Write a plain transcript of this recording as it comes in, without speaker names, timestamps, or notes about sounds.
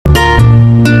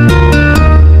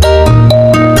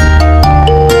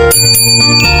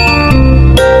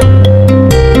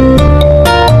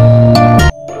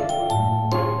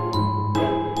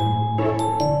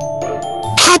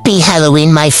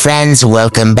Halloween, my friends,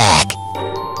 welcome back.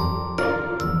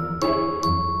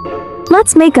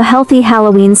 Let's make a healthy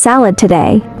Halloween salad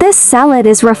today. This salad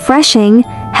is refreshing,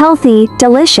 healthy,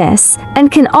 delicious, and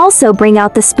can also bring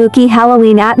out the spooky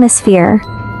Halloween atmosphere.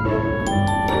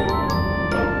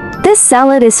 This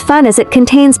salad is fun as it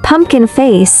contains pumpkin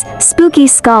face, spooky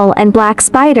skull, and black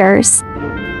spiders.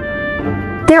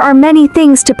 There are many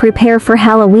things to prepare for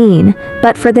Halloween,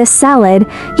 but for this salad,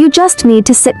 you just need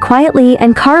to sit quietly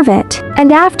and carve it.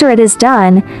 And after it is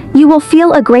done, you will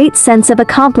feel a great sense of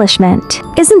accomplishment.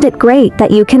 Isn't it great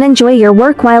that you can enjoy your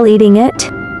work while eating it?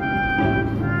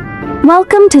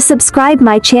 Welcome to subscribe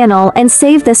my channel and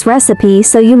save this recipe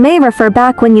so you may refer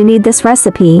back when you need this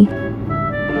recipe.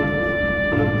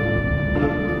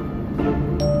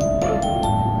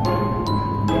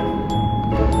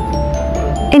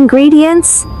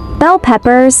 Ingredients: bell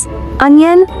peppers,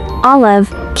 onion, olive,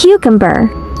 cucumber.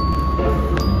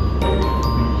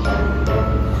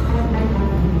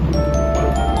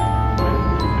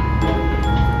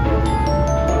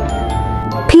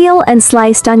 Peel and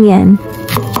sliced onion.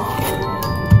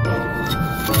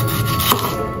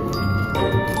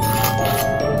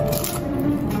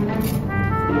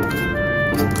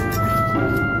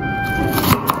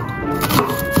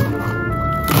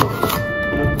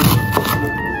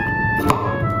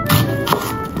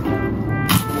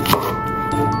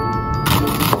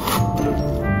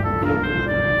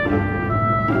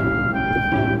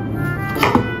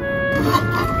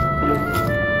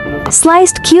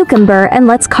 Sliced cucumber, and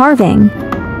let's carving.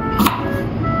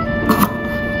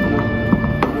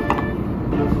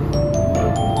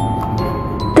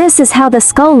 This is how the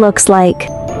skull looks like.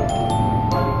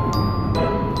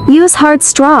 Use hard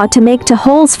straw to make two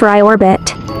holes for eye orbit.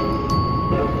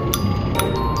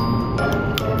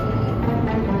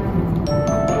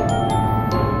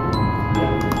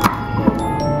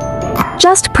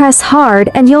 Just press hard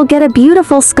and you'll get a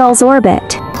beautiful skull's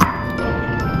orbit.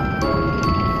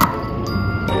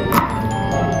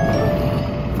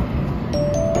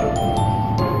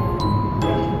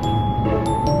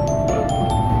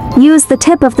 Use the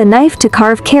tip of the knife to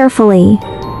carve carefully.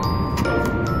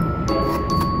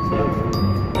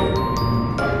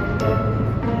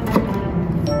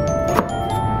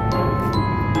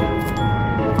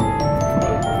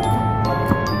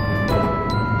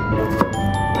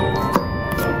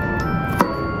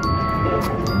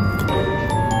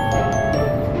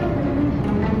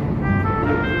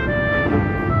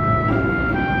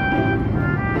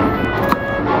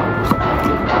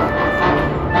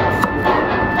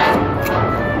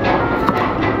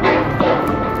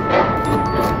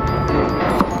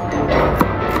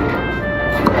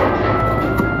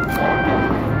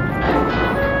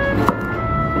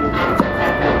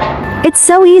 It's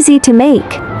so easy to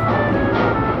make.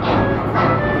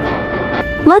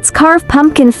 Let's carve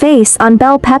pumpkin face on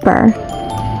bell pepper.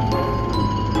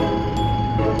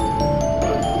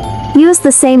 Use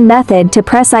the same method to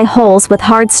press eye holes with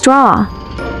hard straw.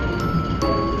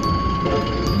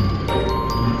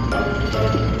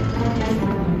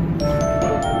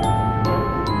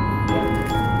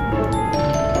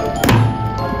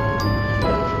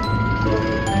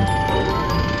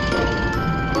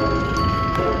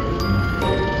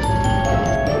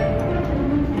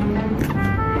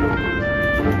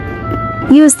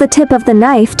 Use the tip of the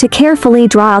knife to carefully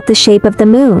draw out the shape of the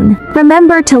moon.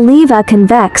 Remember to leave a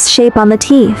convex shape on the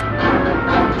teeth.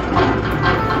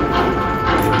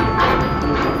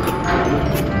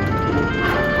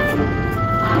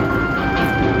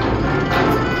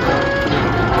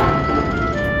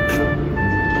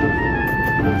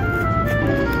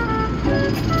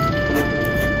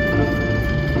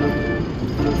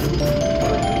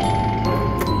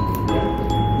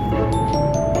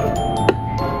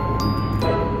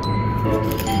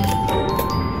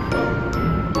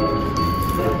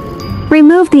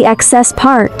 Remove the excess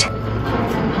part.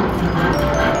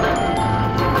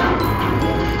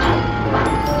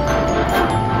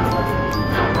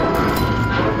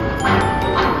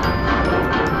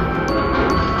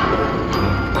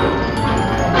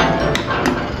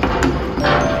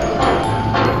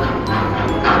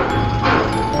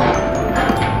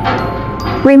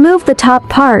 Remove the top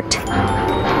part.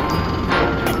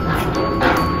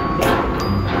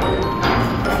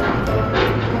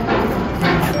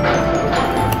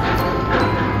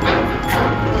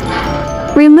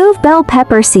 Remove bell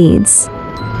pepper seeds.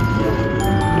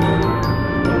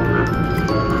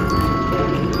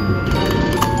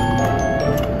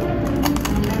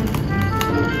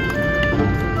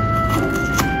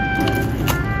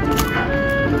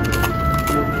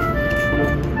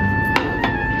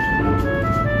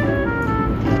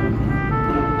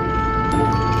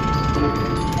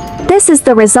 This is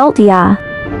the result, yeah.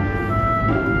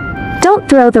 Don't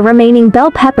throw the remaining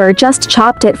bell pepper, just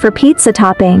chopped it for pizza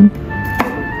topping.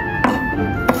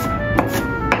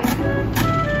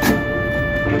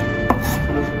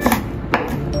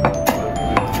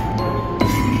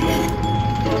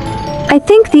 I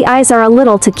think the eyes are a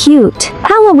little too cute.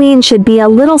 Halloween should be a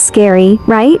little scary,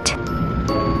 right?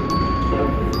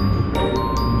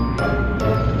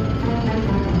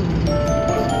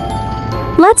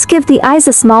 Let's give the eyes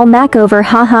a small makeover,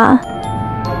 haha.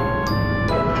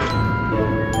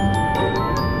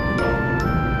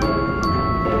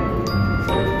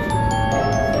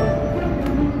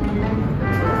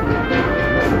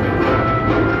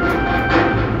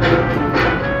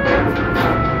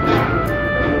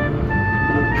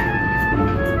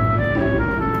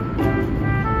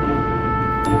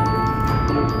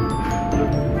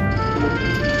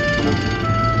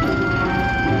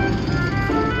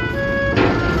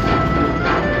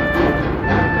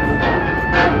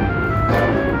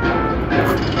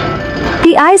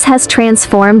 The eyes has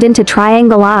transformed into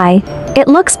triangle eye. It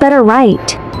looks better,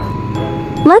 right?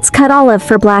 Let's cut olive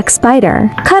for black spider.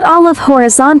 Cut olive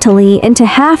horizontally into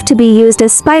half to be used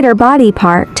as spider body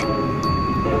part.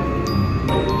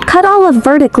 Cut olive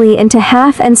vertically into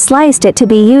half and sliced it to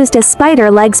be used as spider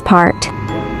legs part.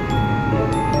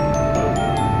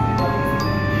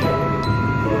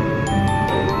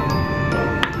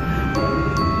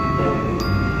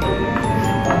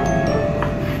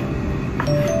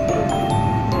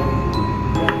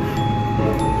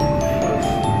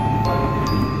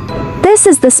 This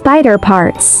is the spider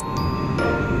parts.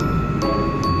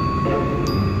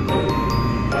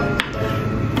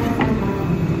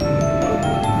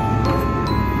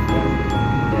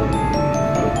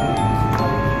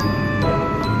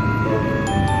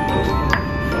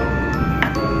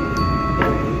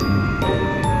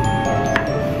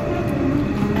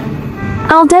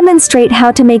 I'll demonstrate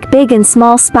how to make big and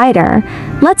small spider.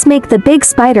 Let's make the big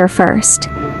spider first.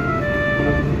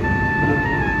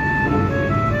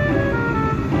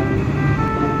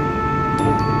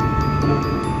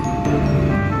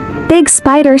 Big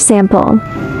spider sample.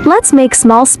 Let's make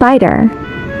small spider.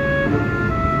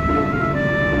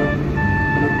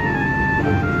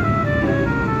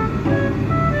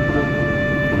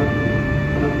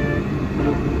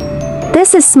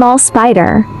 This is small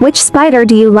spider. Which spider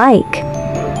do you like?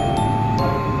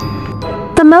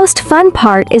 The most fun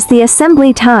part is the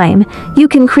assembly time. You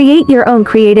can create your own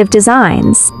creative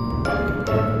designs.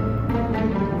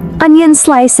 Onion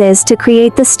slices to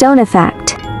create the stone effect.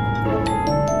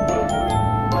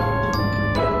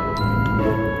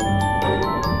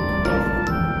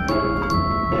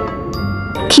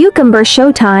 Cucumber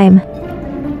showtime.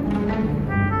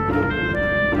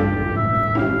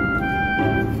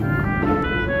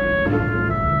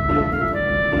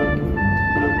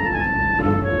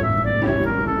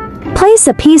 Place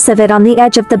a piece of it on the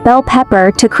edge of the bell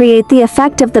pepper to create the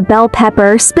effect of the bell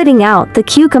pepper spitting out the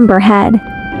cucumber head.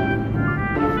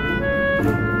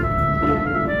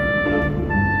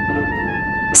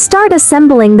 Start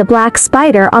assembling the black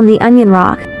spider on the onion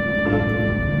rock.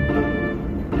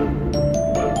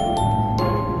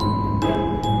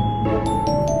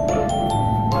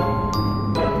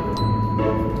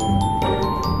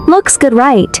 Looks good,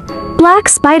 right? Black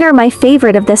spider, my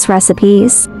favorite of this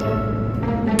recipes.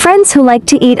 Friends who like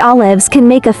to eat olives can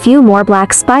make a few more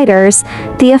black spiders.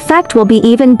 The effect will be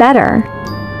even better.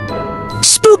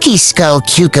 Spooky skull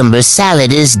cucumber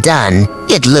salad is done.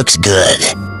 It looks good.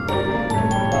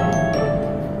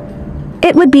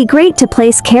 It would be great to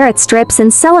place carrot strips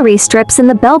and celery strips in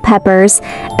the bell peppers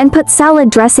and put salad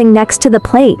dressing next to the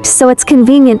plate so it's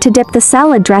convenient to dip the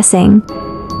salad dressing.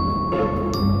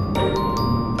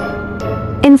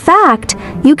 In fact,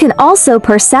 you can also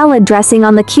pour salad dressing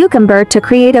on the cucumber to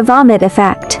create a vomit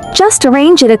effect. Just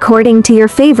arrange it according to your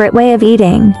favorite way of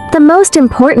eating. The most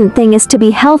important thing is to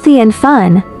be healthy and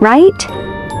fun, right?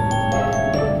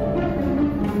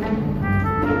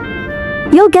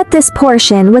 You'll get this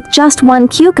portion with just one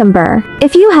cucumber.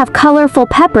 If you have colorful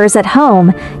peppers at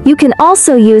home, you can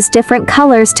also use different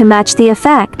colors to match the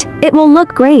effect. It will look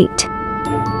great.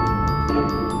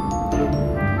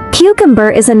 Cucumber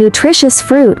is a nutritious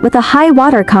fruit with a high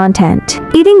water content.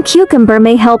 Eating cucumber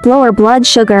may help lower blood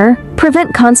sugar,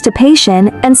 prevent constipation,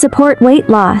 and support weight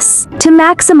loss. To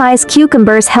maximize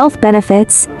cucumber's health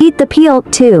benefits, eat the peel,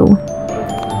 too.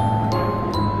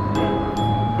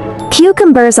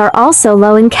 Cucumbers are also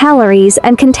low in calories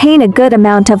and contain a good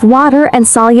amount of water and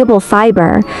soluble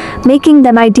fiber, making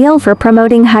them ideal for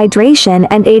promoting hydration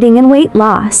and aiding in weight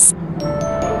loss.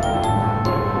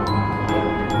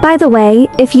 By the way,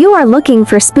 if you are looking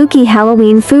for spooky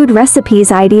Halloween food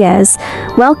recipes ideas,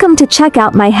 welcome to check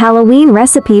out my Halloween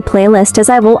recipe playlist, as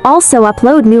I will also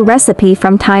upload new recipe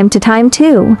from time to time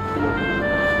too.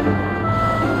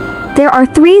 There are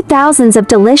 3,000 of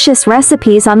delicious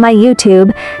recipes on my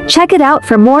YouTube, check it out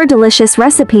for more delicious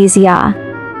recipes, yeah.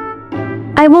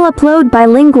 I will upload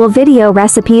bilingual video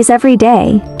recipes every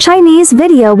day. Chinese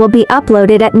video will be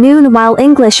uploaded at noon while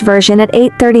English version at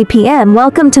 8:30 p.m.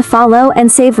 Welcome to follow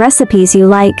and save recipes you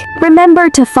like. Remember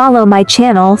to follow my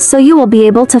channel so you will be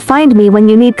able to find me when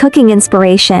you need cooking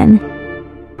inspiration.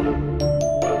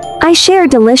 I share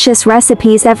delicious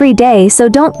recipes every day, so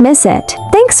don't miss it.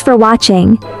 Thanks for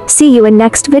watching. See you in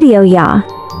next video, yeah.